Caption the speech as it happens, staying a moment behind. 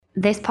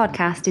This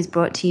podcast is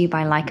brought to you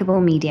by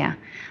Likeable Media.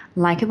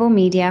 Likeable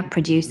Media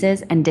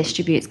produces and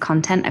distributes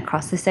content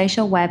across the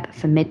social web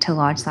for mid to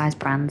large size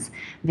brands.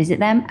 Visit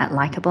them at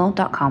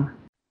likeable.com.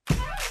 All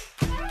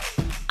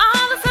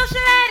the social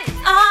ladies,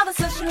 all the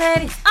social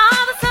ladies,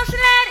 all the social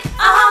ladies,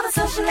 all the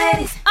social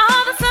ladies,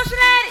 all the social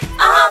ladies,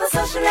 all the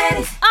social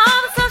ladies,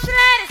 all the social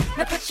ladies.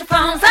 Now put your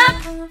phones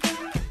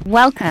up.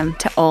 Welcome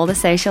to All the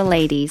Social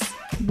Ladies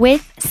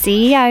with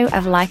CEO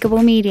of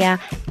Likeable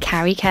Media,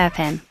 Carrie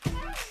Kerpin.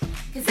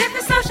 Cause if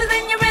you're social,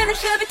 then you really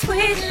should be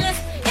tweeting this.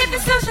 If you're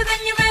social, then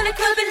you really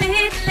could be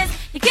leading this.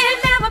 You're getting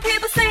mad when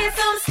people say it's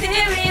so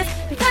mysterious.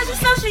 Because you're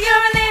social, you're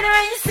a leader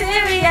and you're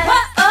serious.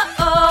 Oh, oh,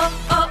 oh,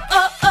 oh,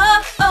 oh,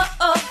 oh,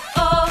 oh,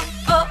 oh,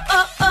 oh,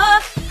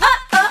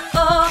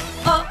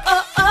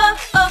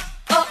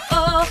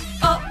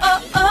 oh,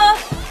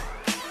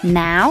 oh,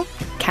 Now,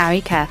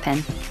 Carrie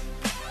Kerpin.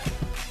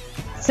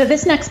 So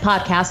this next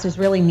podcast is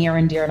really near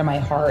and dear to my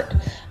heart.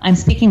 I'm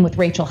speaking with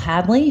Rachel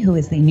Hadley, who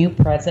is the new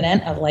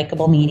president of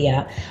Likeable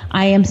Media.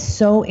 I am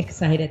so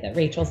excited that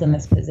Rachel's in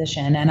this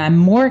position, and I'm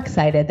more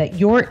excited that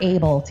you're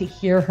able to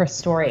hear her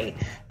story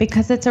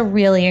because it's a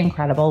really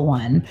incredible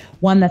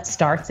one that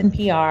starts in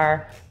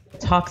PR,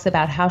 talks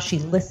about how she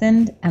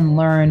listened and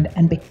learned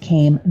and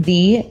became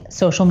the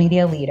social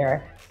media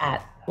leader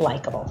at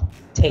Likeable.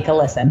 Take a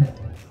listen.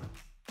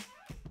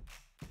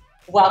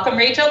 Welcome,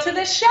 Rachel, to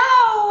the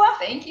show.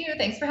 Thank you.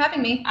 Thanks for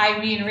having me. I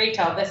mean,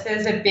 Rachel, this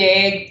is a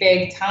big,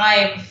 big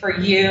time for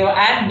you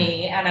and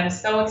me, and I'm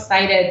so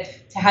excited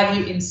to have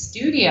you in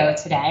studio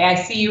today. I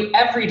see you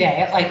every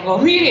day at Likeable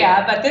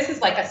Media, but this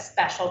is like a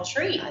special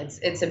treat.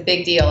 It's a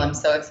big deal. I'm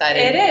so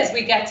excited. It is.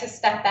 We get to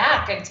step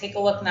back and take a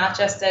look not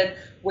just at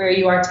where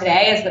you are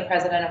today as the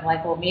president of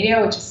Likeable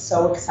Media, which is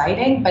so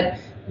exciting, but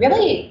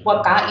really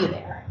what got you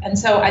there. And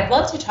so I'd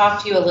love to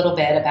talk to you a little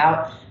bit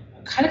about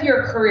kind of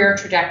your career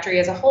trajectory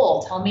as a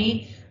whole. Tell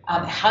me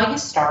how you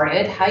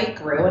started, how you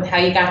grew, and how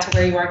you got to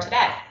where you are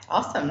today.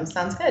 Awesome.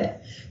 Sounds good.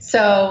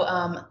 So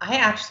I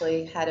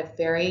actually had a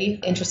very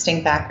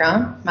interesting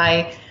background.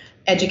 My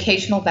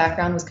educational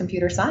background was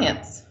computer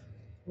science.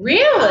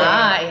 Really?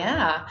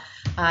 Yeah.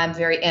 I'm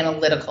very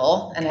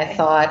analytical, and I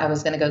thought I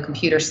was going to go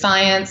computer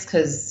science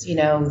because, you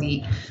know,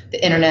 the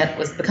internet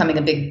was becoming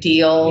a big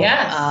deal.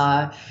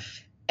 Yes.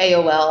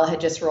 AOL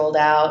had just rolled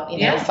out,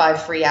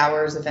 5 free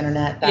hours of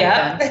internet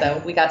back then.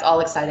 So we got all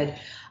excited.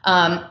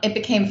 It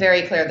became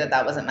very clear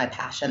that wasn't my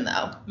passion,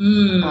 though.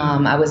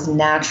 I was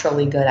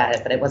naturally good at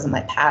it, but it wasn't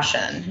my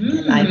passion.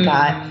 And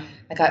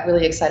I got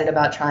really excited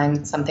about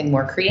trying something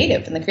more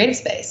creative in the creative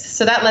space.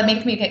 So that led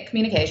me to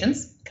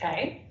communications.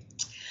 Okay.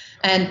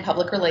 And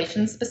public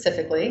relations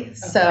specifically. Okay.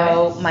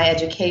 So my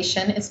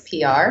education is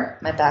PR.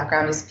 My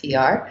background is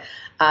PR.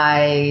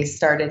 I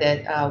started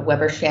at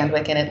Weber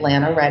Shandwick in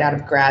Atlanta right out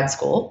of grad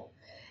school.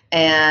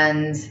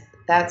 And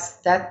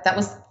that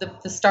was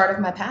the start of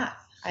my path.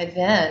 I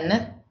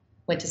then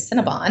went to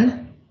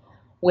Cinnabon,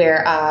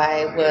 where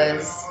I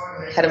was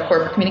head of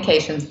corporate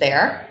communications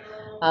there.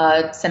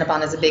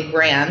 Cinnabon is a big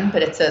brand,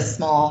 but it's a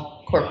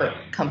small corporate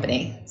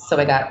company. So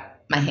I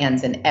got my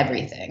hands in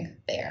everything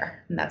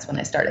there. And that's when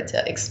I started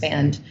to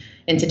expand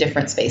into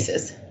different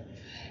spaces.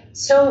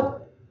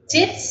 So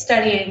did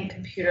studying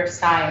computer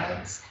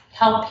science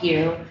help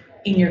you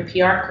in your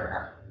PR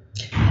career?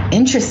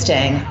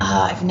 Interesting.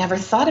 I've never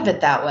thought of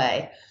it that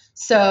way.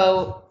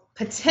 So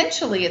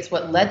potentially it's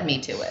what led me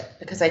to it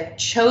because I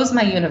chose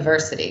my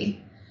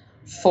university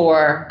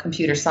for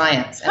computer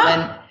science.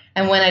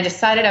 And when I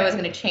decided I was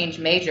going to change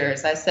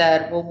majors, I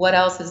said, well, what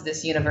else is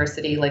this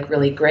university like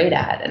really great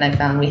at? And I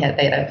found they had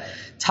a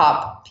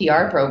top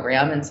PR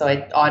program. And so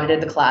I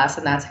audited the class,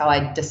 and that's how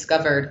I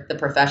discovered the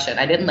profession.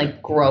 I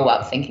didn't grow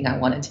up thinking I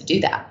wanted to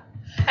do that.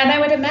 And I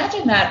would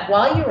imagine that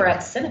while you were at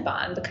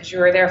Cinnabon, because you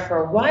were there for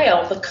a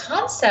while, the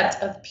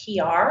concept of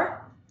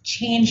PR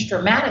changed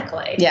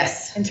dramatically.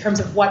 Yes. In terms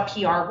of what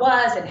PR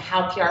was and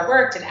how PR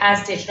worked, and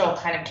as digital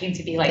kind of came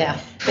to be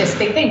this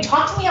big thing.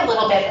 Talk to me a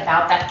little bit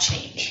about that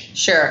change.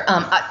 Sure.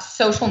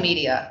 Social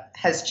media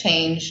has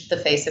changed the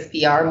face of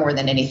PR more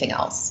than anything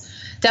else.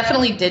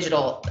 Definitely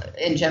digital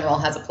in general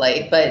has a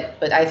play,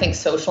 but I think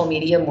social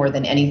media more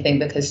than anything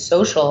because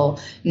social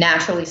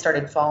naturally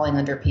started falling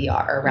under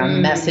PR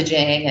around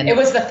messaging. And it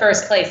was the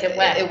first place it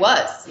went. It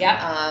was.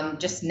 Yeah.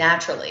 Just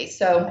naturally.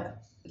 So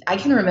I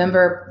can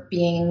remember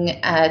when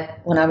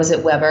I was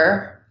at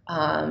Weber,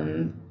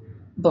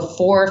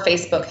 before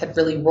Facebook had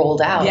really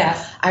rolled out.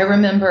 Yes. I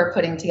remember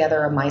putting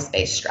together a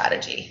MySpace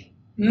strategy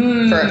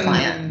for a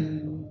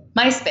client.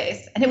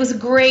 MySpace. And it was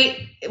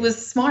great. It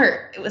was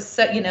smart. It was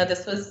so,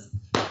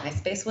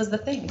 MySpace was the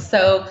thing.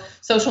 So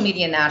social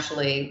media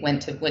naturally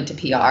went to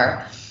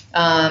PR.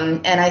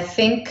 And I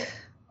think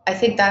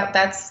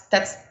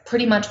that's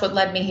pretty much what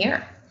led me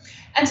here.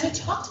 And so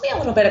talk to me a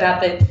little bit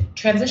about the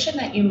transition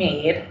that you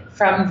made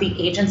from the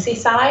agency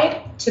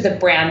side to the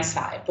brand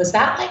side. Was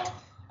that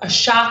a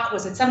shock?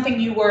 Was it something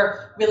you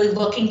were really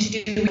looking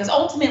to do? Because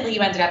ultimately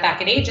you ended up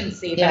back at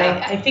agency. But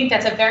Yeah. I think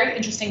that's a very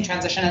interesting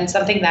transition and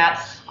something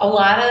that a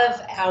lot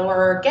of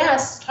our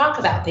guests talk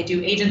about. They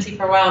do agency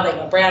for a while, they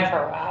go brand for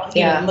a while.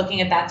 Yeah. You know,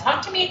 looking at that,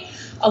 talk to me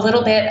a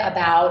little bit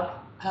about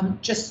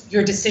just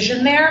your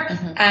decision there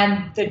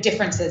and the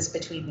differences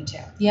between the two.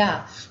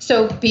 Yeah.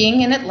 So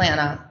being in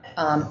Atlanta,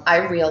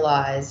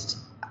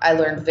 I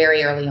learned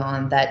very early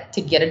on that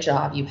to get a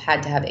job, you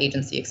had to have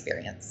agency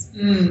experience.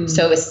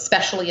 So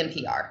especially in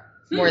PR,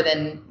 more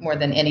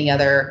than any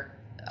other.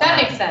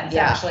 That makes sense,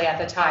 actually, at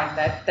the time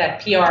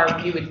that PR,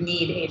 you would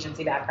need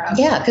agency background.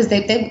 Yeah, because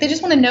they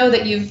just want to know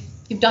that you've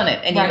done it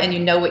and Right. you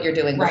know what you're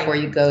doing before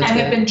you go and to.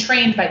 have been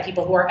trained by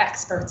people who are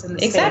experts in the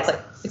space.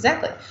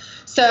 Exactly.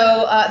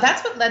 So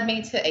that's what led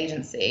me to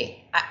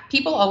agency.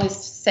 People always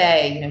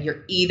say,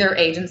 you're either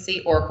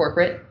agency or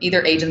corporate,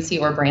 either agency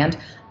or brand.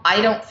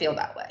 I don't feel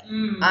that way.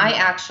 I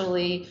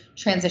actually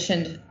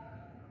transitioned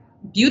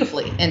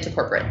beautifully into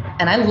corporate,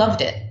 and I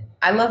loved it.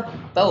 I love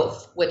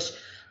both, which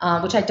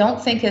I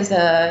don't think is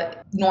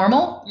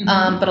normal,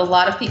 but a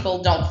lot of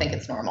people don't think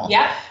it's normal.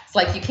 Yeah. It's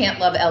like you can't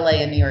love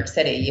LA and New York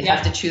City. You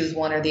have to choose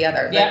one or the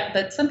other.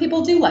 But some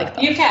people do like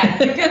them. You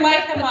can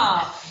like them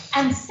all.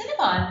 And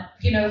Cinnabon,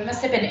 it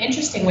must have been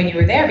interesting when you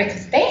were there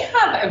because they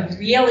have a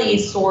really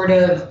sort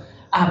of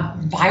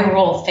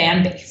viral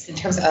fan base in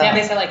terms of fan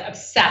base. They're like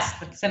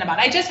obsessed with Cinnabon.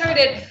 I just heard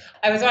it.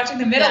 I was watching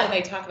The Middle and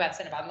they talk about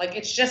Cinnabon. Like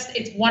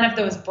it's one of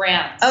those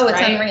brands. Oh, it's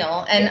right?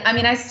 unreal. And I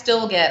mean, I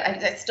still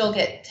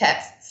get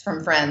texts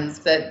from friends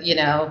that,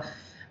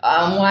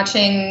 I'm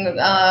watching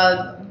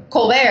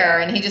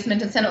Colbert and he just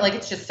mentioned Cinnabon. Like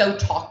it's just so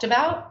talked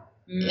about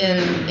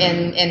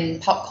in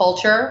pop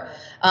culture.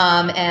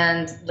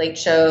 And late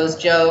shows,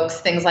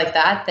 jokes, things like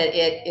that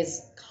it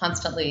is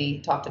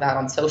constantly talked about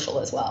on social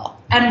as well.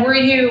 And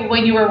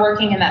when you were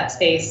working in that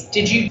space,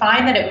 did you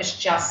find that it was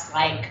just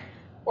like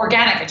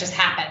organic? It just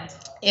happened?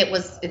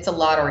 It's a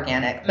lot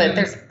organic, but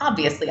there's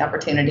obviously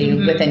opportunity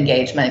with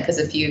engagement because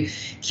if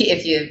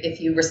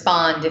you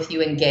respond, if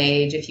you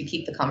engage, if you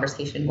keep the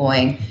conversation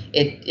going,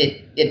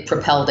 it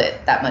propelled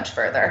it that much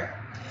further.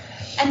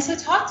 And so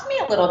talk to me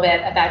a little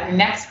bit about your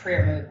next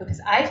career move, because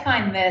I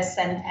find this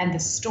and the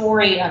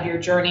story of your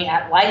journey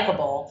at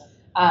Likeable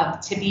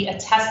to be a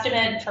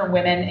testament for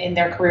women in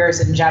their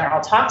careers in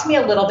general. Talk to me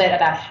a little bit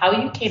about how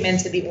you came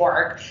into the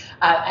org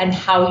and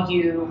how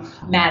you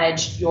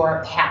managed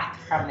your path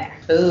from there.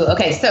 Ooh,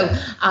 okay. So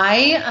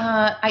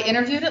I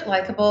interviewed at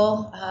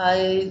Likeable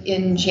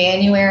in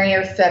January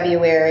or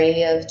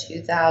February of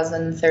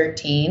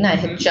 2013. I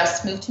had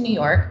just moved to New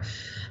York.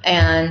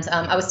 And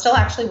I was still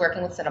actually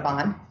working with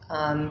Cinnabon,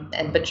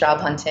 but job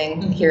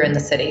hunting here in the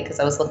city because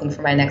I was looking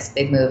for my next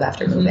big move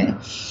after moving.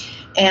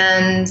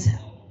 And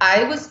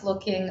I was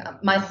looking,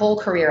 my whole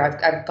career,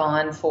 I've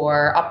gone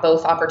for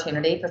both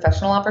opportunity,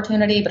 professional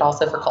opportunity, but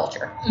also for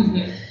culture.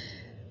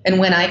 And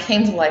when I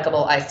came to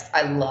Likeable,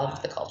 I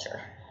loved the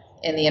culture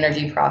in the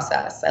interview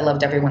process. I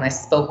loved everyone I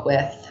spoke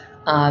with.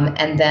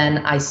 And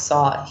then I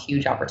saw a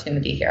huge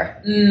opportunity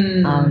here.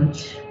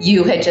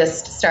 You had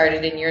just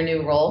started in your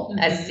new role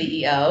as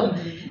CEO,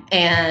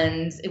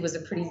 and it was a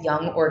pretty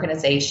young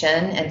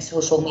organization, and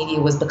social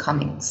media was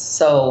becoming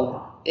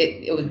so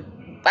it was.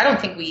 I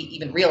don't think we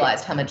even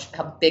realized how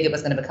big it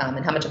was going to become,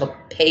 and how much of a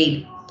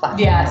paid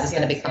platform it was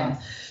going to become.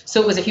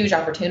 So it was a huge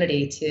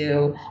opportunity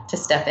to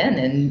step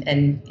in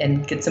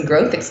and get some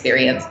growth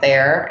experience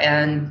there,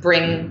 and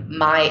bring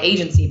my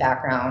agency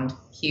background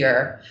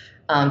here.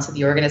 To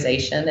the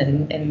organization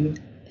and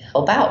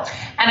help out.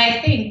 And I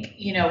think,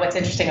 what's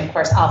interesting, of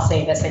course, I'll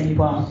say this and you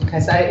won't,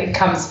 because it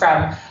comes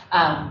from,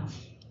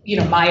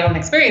 my own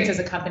experience as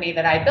a company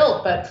that I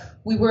built, but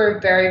we were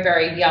a very,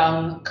 very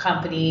young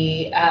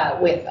company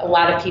with a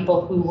lot of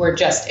people who were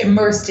just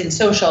immersed in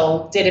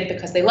social, did it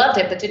because they loved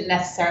it, but didn't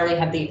necessarily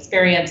have the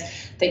experience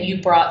that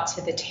you brought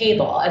to the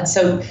table. And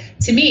so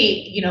to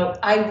me,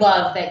 I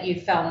love that you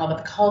fell in love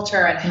with the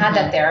culture and had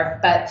that there,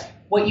 but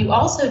what you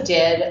also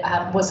did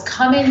was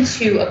come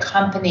into a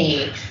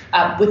company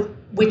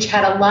which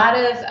had a lot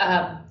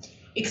of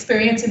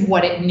experience in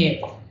what it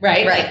knew,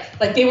 right? Right.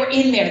 Like they were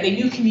in there. They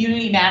knew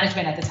community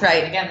management at the time.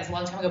 Right. Again, this is a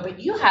long time ago. But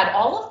you had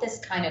all of this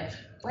kind of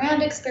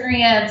brand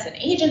experience and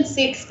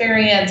agency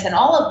experience and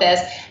all of this.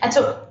 And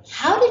so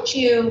how did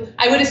you,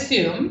 I would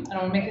assume, I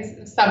don't want to make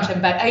an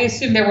assumption, but I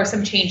assume there were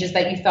some changes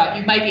that you thought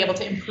you might be able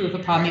to improve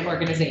upon the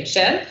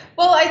organization.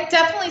 Well, I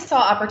definitely saw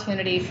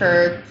opportunity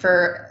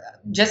for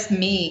just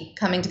me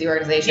coming to the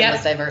organization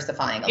was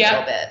diversifying a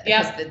little bit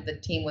because the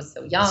team was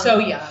so young. So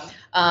young.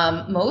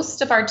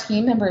 Most of our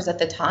team members at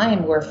the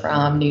time were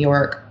from New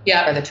York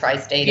or the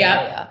tri-state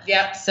area.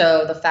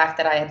 So the fact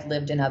that I had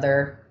lived in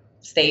other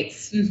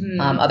states,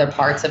 other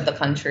parts of the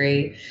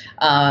country,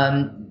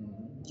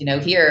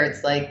 here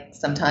it's like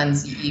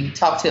sometimes you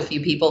talk to a few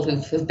people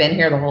who've been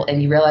here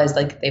and you realize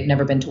like they've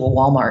never been to a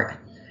Walmart.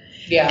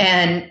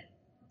 And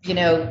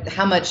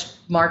how much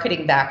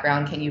marketing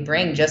background can you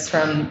bring just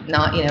from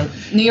not,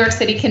 New York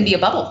City can be a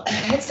bubble.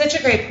 It's such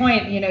a great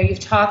point. You've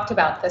talked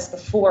about this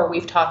before.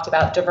 We've talked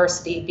about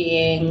diversity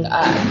being, there's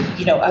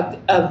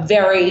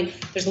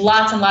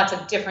lots and lots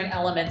of different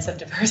elements of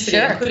diversity,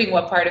 Sure. including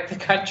what part of the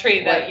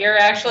country that you're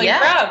actually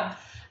from.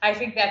 I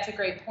think that's a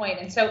great point.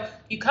 And so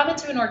you come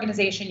into an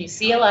organization, you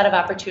see a lot of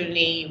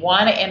opportunity, you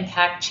want to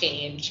impact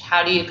change.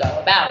 How do you go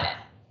about it?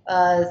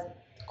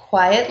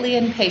 Quietly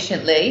and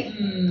patiently.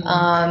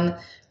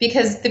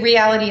 Because the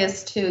reality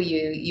is too,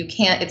 you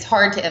can't, it's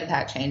hard to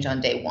impact change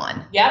on day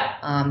one.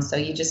 Yep. So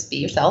you just be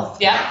yourself.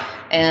 Yep.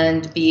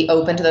 And be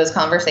open to those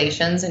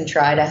conversations and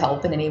try to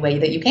help in any way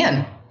that you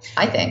can,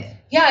 I think.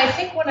 Yeah, I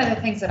think one of the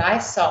things that I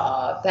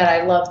saw that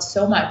I loved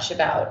so much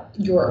about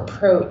your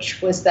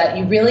approach was that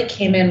you really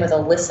came in with a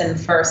listen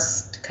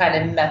first kind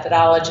of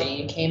methodology.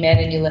 You came in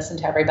and you listened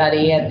to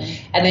everybody and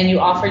then you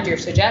offered your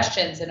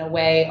suggestions in a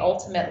way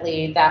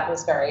ultimately that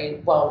was very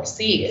well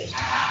received.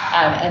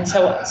 And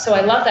so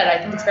I love that. I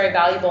think it's very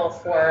valuable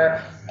for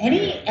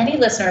any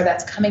listener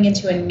that's coming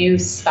into a new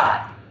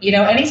spot.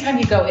 Anytime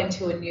you go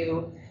into a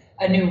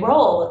new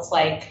role, it's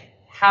like,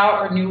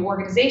 or new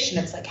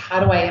organization, it's like, how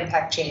do I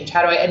impact change?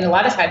 And a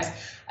lot of times,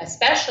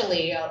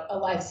 especially,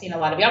 I've seen a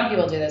lot of young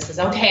people do this, is,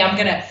 okay, I'm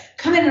going to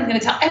come in and I'm going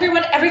to tell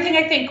everyone everything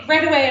I think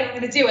right away and I'm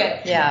going to do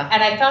it. Yeah.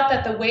 And I thought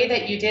that the way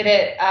that you did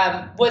it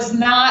was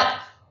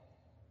not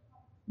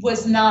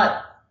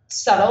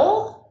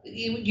subtle.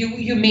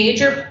 You made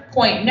your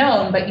point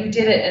known, but you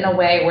did it in a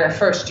way where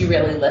first you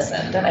really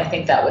listened. And I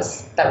think that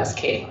was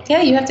key.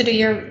 Yeah, you have to do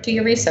your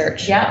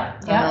research. Yeah.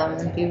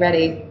 And be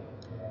ready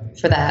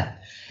for that.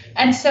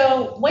 And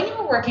so when you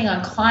were working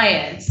on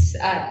clients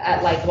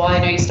at Likeable, I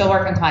know you still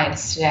work on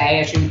clients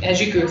today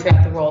as you grew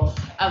throughout the role.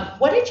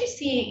 What did you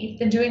see? You've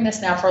been doing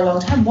this now for a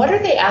long time. What are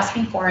they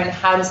asking for, and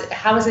how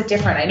is it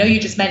different? I know you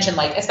just mentioned,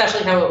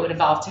 especially how it would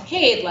evolve to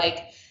paid.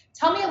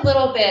 Tell me a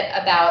little bit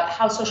about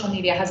how social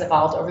media has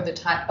evolved over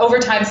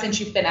time since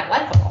you've been at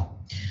Likeable.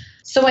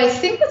 So I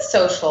think with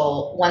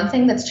social, one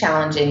thing that's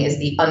challenging is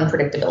the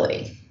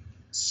unpredictability.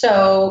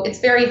 So it's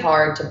very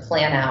hard to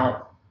plan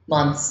out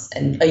months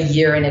and a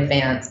year in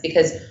advance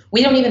because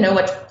we don't even know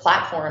what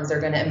platforms are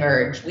going to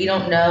emerge. We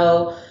don't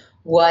know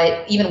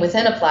what, even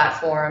within a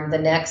platform, the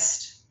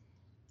next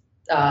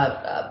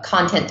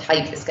content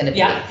type is going to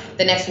be,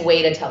 the next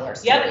way to tell our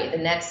story,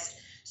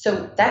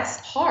 so that's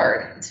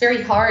hard. It's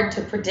very hard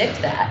to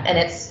predict that. And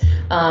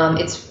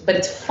but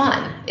it's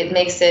fun. It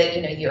makes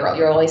it, you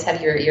always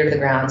have your ear to the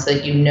ground so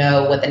that you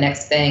know what the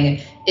next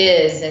thing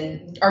is.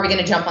 And are we going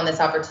to jump on this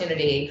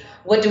opportunity?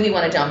 What do we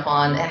want to jump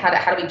on?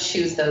 How do we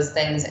choose those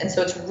things? And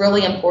so it's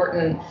really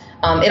important.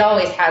 It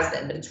always has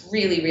been, but it's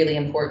really, really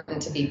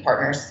important to be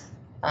partners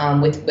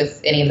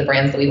with any of the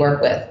brands that we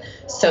work with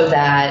so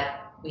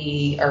that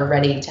we are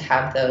ready to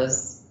have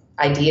those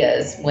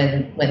ideas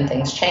when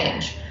things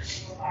change.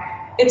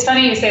 It's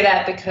funny you say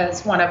that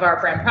because one of our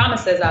brand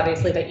promises,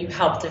 obviously, that you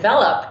helped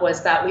develop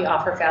was that we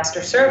offer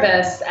faster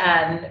service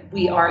and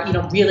we are,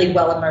 really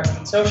well immersed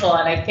in social.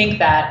 And I think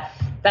that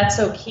that's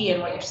so key in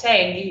what you're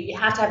saying. You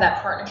have to have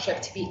that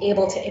partnership to be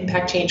able to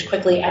impact change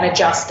quickly and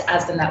adjust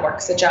as the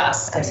networks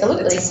adjust.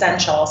 Absolutely. It's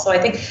essential. So I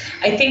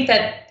think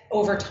that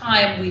over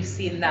time we've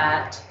seen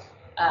that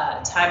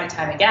time and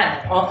time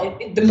again.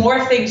 The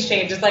more things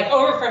change, it's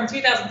over from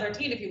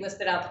 2013, if you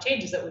listed out the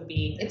changes,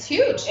 it's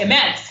huge,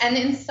 immense. And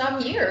in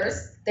some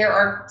years, there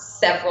are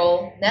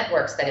several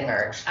networks that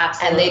emerge.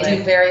 Absolutely. And they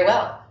do very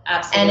well.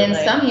 Absolutely. And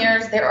in some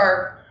years, there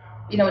are,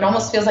 it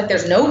almost feels like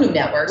there's no new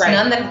networks, right.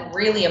 None that have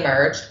really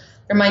emerged.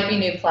 There might be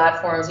new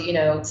platforms,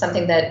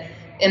 something that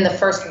in the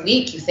first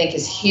week you think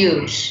is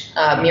huge,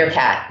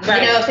 Meerkat.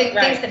 Right. Things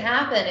that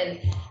happen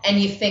and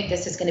you think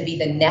this is going to be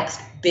the next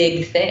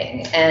big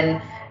thing.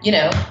 And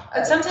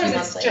but sometimes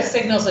it just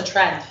signals a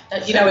trend.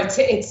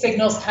 It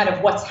signals kind of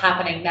what's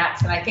happening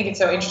next. And I think it's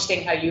so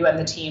interesting how you and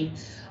the team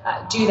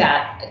do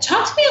that.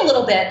 Talk to me a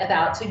little bit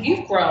about, so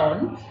you've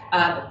grown,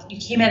 you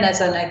came in as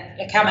an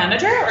account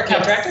manager or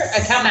account director,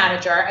 account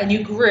manager, and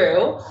you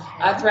grew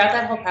throughout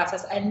that whole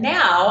process. And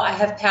now I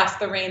have passed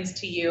the reins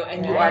to you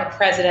and you are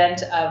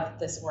president of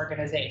this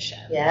organization.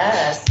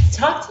 Yes.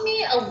 Talk to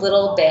me a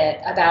little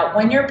bit about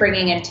when you're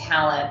bringing in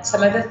talent,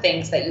 some of the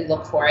things that you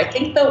look for. I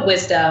think the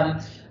wisdom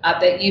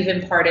that you've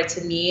imparted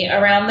to me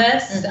around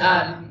this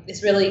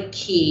is really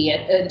key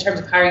in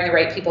terms of hiring the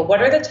right people.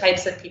 What are the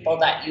types of people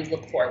that you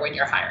look for when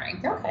you're hiring?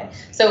 Okay.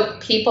 So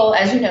people,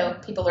 as you know,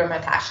 people are my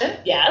passion.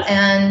 Yes.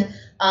 And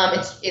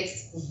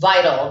it's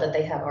vital that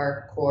they have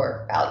our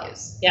core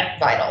values. Yeah.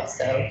 Vital.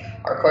 So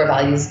our core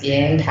values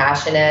being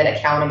passionate,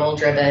 accountable,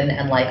 driven,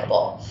 and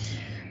likable.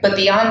 But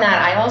beyond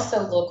that, I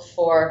also look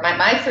for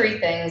my three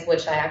things,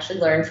 which I actually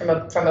learned from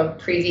a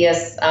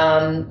previous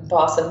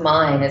boss of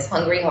mine, is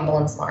hungry, humble,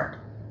 and smart.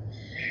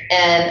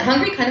 And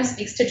hungry kind of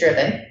speaks to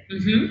driven.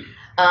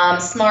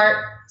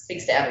 Smart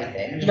speaks to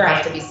everything. You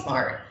have to be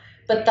smart.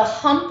 But the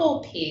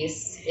humble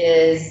piece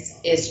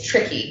is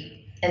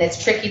tricky, and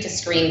it's tricky to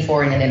screen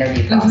for in an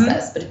interview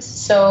process, but it's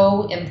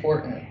so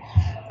important.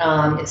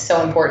 it's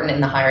so important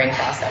in the hiring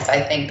process,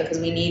 I think, because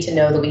we need to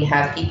know that we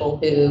have people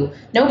who,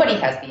 nobody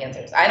has the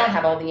answers. I don't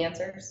have all the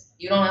answers.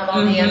 You don't have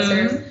all the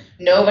answers.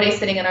 Nobody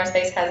sitting in our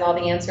space has all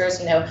the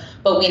answers,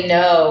 but we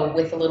know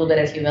with a little bit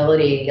of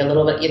humility,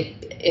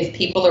 if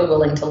people are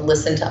willing to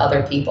listen to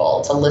other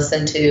people, to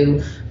listen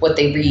to what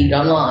they read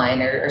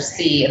online or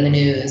see in the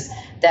news,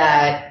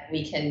 that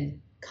we can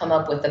come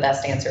up with the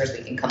best answers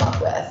we can come up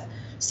with.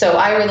 So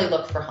I really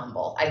look for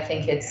humble. I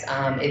think it's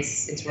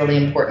really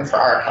important for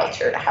our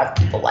culture to have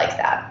people like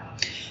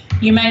that.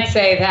 You might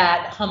say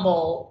that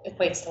humble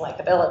equates to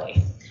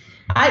likability.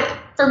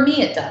 For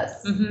me, it does.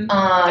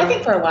 I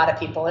think for a lot of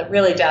people, it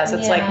really does.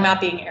 It's like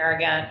not being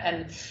arrogant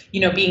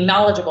and, being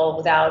knowledgeable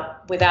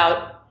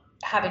without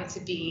having to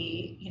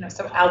be,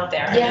 so out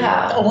there.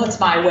 Yeah. And, it's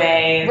my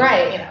way.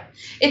 Right.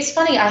 It's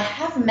funny. I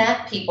have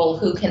met people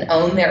who can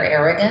own their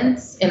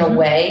arrogance in a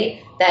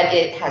way that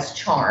it has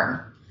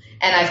charm.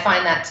 And I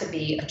find that to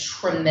be a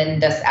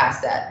tremendous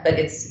asset, but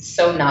it's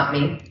so not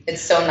me.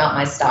 It's so not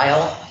my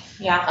style.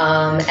 Yeah.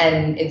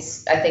 And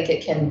I think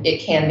it can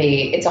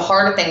be, it's a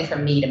harder thing for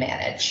me to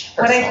manage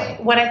personally.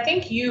 What I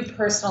think you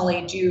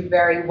personally do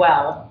very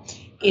well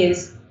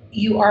is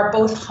you are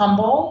both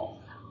humble,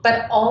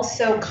 but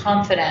also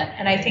confident.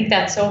 And I think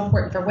that's so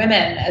important for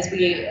women as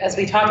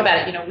we talk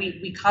about it.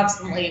 We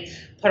constantly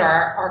put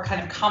our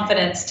kind of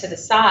confidence to the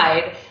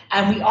side,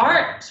 and we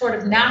are sort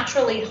of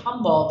naturally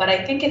humble, but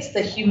I think it's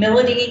the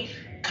humility,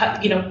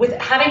 with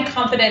having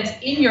confidence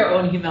in your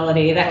own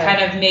humility that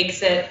kind of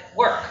makes it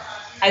work.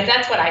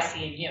 That's what I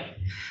see in you.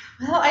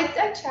 Well, I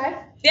try.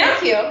 Yeah.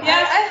 Thank you.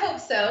 Yes. I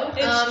hope so.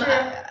 It's true.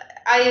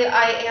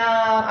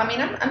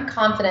 I'm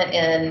confident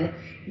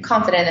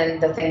in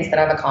the things that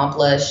I've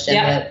accomplished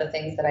and the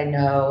things that I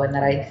know and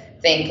that I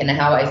think and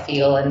how I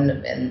feel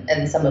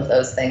and some of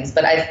those things.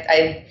 But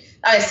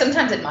I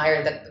sometimes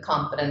admire the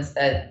confidence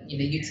that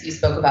you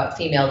spoke about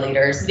female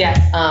leaders. Yes.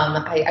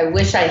 I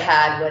wish I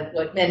had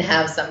what men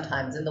have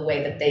sometimes in the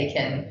way that they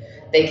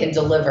can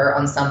deliver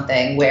on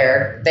something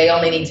where they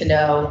only need to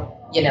know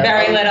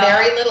very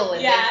little,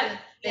 and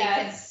they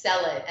can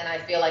sell it. And I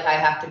feel like I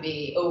have to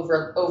be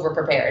over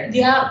prepared.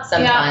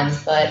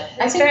 Sometimes, but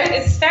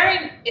it's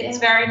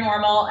very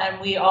normal,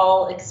 and we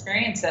all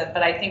experience it.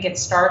 But I think it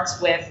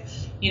starts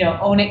with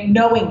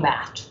knowing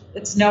that.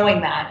 It's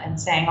knowing that and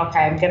saying, okay,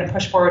 I'm going to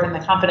push forward in the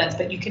confidence,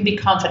 but you can be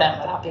confident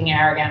without being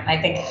arrogant. And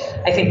I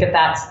think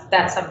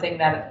that's something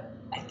that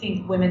I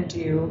think women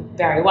do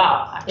very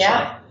well, actually.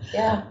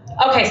 Yeah.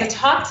 Okay, so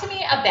talk to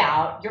me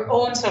about your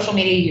own social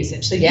media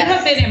usage. So you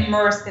have been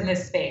immersed in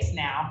this space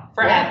now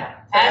forever.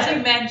 As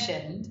you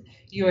mentioned,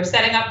 you were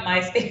setting up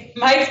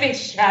MySpace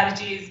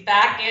strategies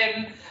back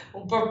in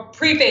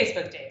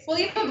pre-Facebook days. Well,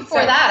 even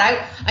before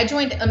that, I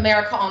joined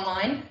America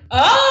Online.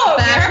 Oh,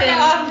 back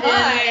America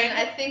Online. In,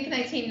 I think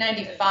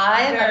 1995.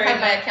 I've had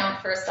my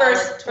account for a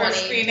solid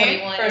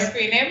 21 First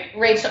screen name?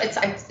 Rachel.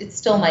 It's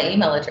still my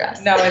email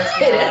address. No, it's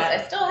not. It is. I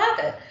still have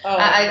it. Oh,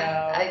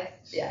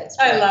 it's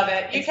I love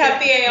it. You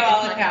kept the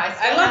AOL account.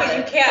 I love it.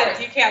 You can't let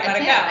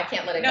it go. I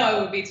can't let it go. No,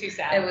 it would be too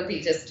sad. It would be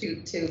just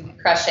too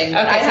crushing. Okay,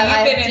 I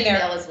have in Gmail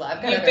there as well.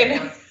 I've got other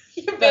accounts.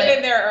 You've been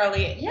in there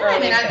early. Yeah,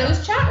 early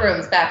those chat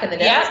rooms back in the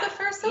day. That was the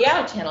first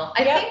social channel.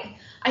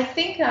 I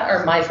think,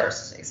 or my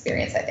first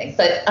experience, I think.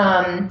 But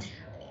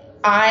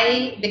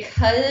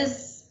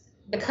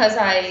because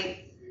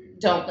I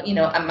don't,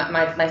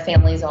 my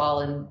family's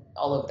all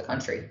over the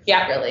country.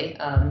 Yeah, really.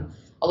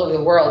 All over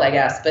the world, I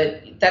guess.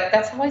 But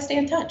that's how I stay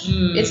in touch.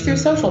 It's through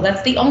social.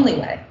 That's the only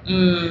way.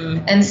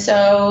 And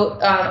so,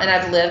 and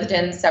I've lived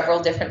in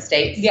several different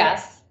states.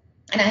 Yes.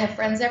 And I have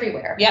friends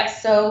everywhere.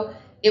 Yes. So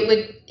it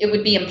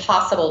would be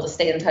impossible to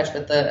stay in touch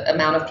with the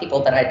amount of people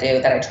that I do,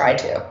 that I try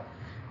to,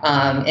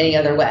 any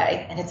other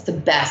way. And it's the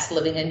best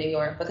living in New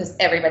York because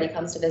everybody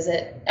comes to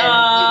visit and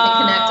you can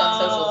connect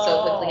on social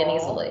so quickly and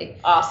easily.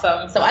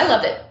 Awesome. So I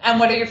love it. And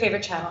what are your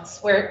favorite channels?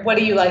 What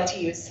do you like to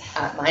use?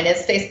 Mine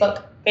is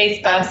Facebook.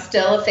 I'm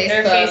still a Facebook.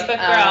 You're a Facebook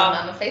girl.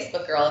 I'm a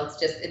Facebook girl.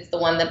 It's the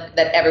one that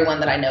everyone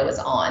that I know is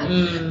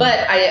on.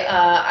 But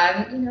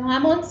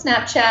I'm on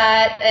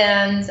Snapchat,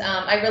 and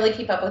I really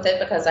keep up with it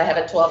because I have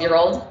a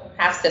 12-year-old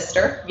half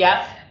sister.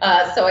 Yeah.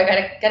 So I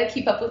gotta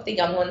keep up with the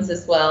young ones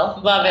as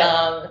well. Love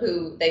it.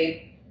 Who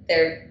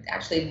they're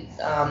actually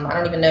I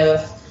don't even know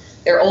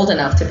if they're old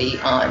enough to be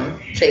on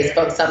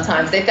Facebook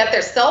sometimes. They've got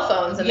their cell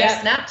phones and they're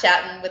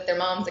Snapchatting with their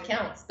mom's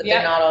accounts, but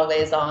they're not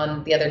always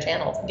on the other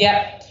channels.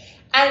 Yeah.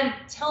 And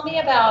tell me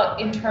about,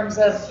 in terms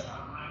of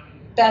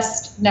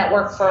best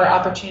network for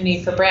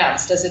opportunity for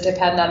brands, does it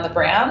depend on the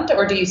brand,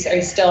 or are you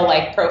still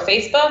like pro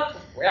Facebook?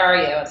 Where are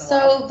you?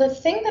 So the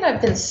thing that I've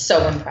been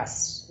so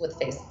impressed with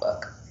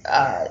Facebook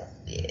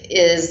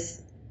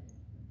is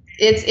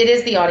it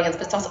is the audience,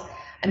 but it's also,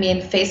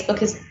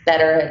 Facebook is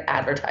better at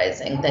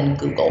advertising than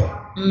Google,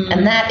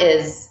 and that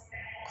is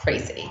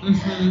crazy.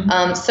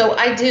 So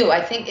I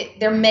think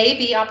there may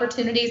be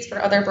opportunities for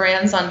other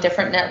brands on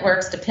different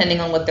networks depending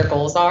on what their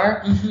goals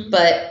are,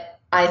 but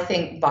I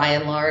think by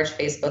and large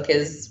Facebook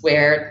is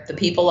where the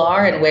people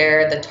are and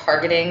where the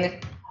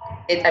targeting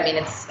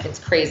it's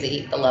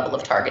crazy the level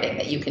of targeting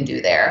that you can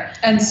do there.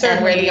 And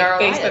certainly where the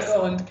ROI is.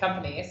 Facebook-owned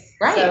companies.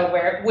 Right. So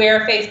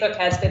where Facebook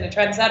has been a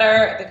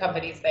trendsetter, the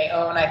companies they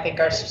own, I think,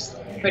 are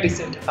pretty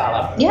soon to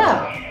follow.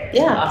 Yeah.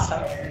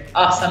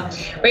 Awesome.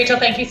 Rachel,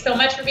 thank you so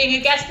much for being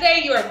a guest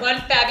today. You are one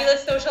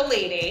fabulous social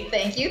lady.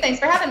 Thank you. Thanks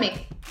for having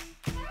me.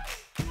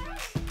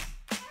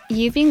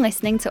 You've been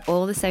listening to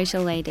All the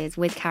Social Ladies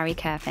with Carrie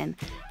Kerpen,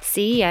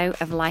 CEO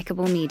of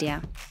Likeable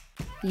Media.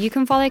 You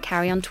can follow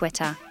Carrie on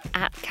Twitter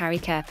 @Carrie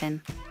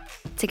Kerpen.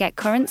 To get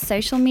current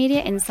social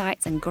media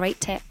insights and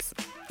great tips,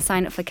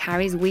 sign up for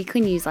Carrie's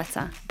weekly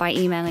newsletter by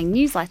emailing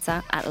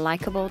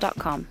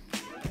newsletter@likeable.com.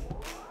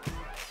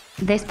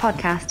 This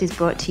podcast is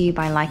brought to you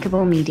by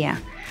Likeable Media.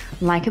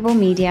 Likeable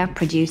Media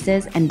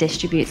produces and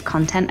distributes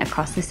content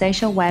across the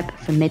social web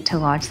for mid to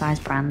large size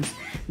brands.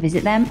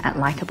 Visit them at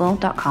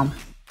likeable.com.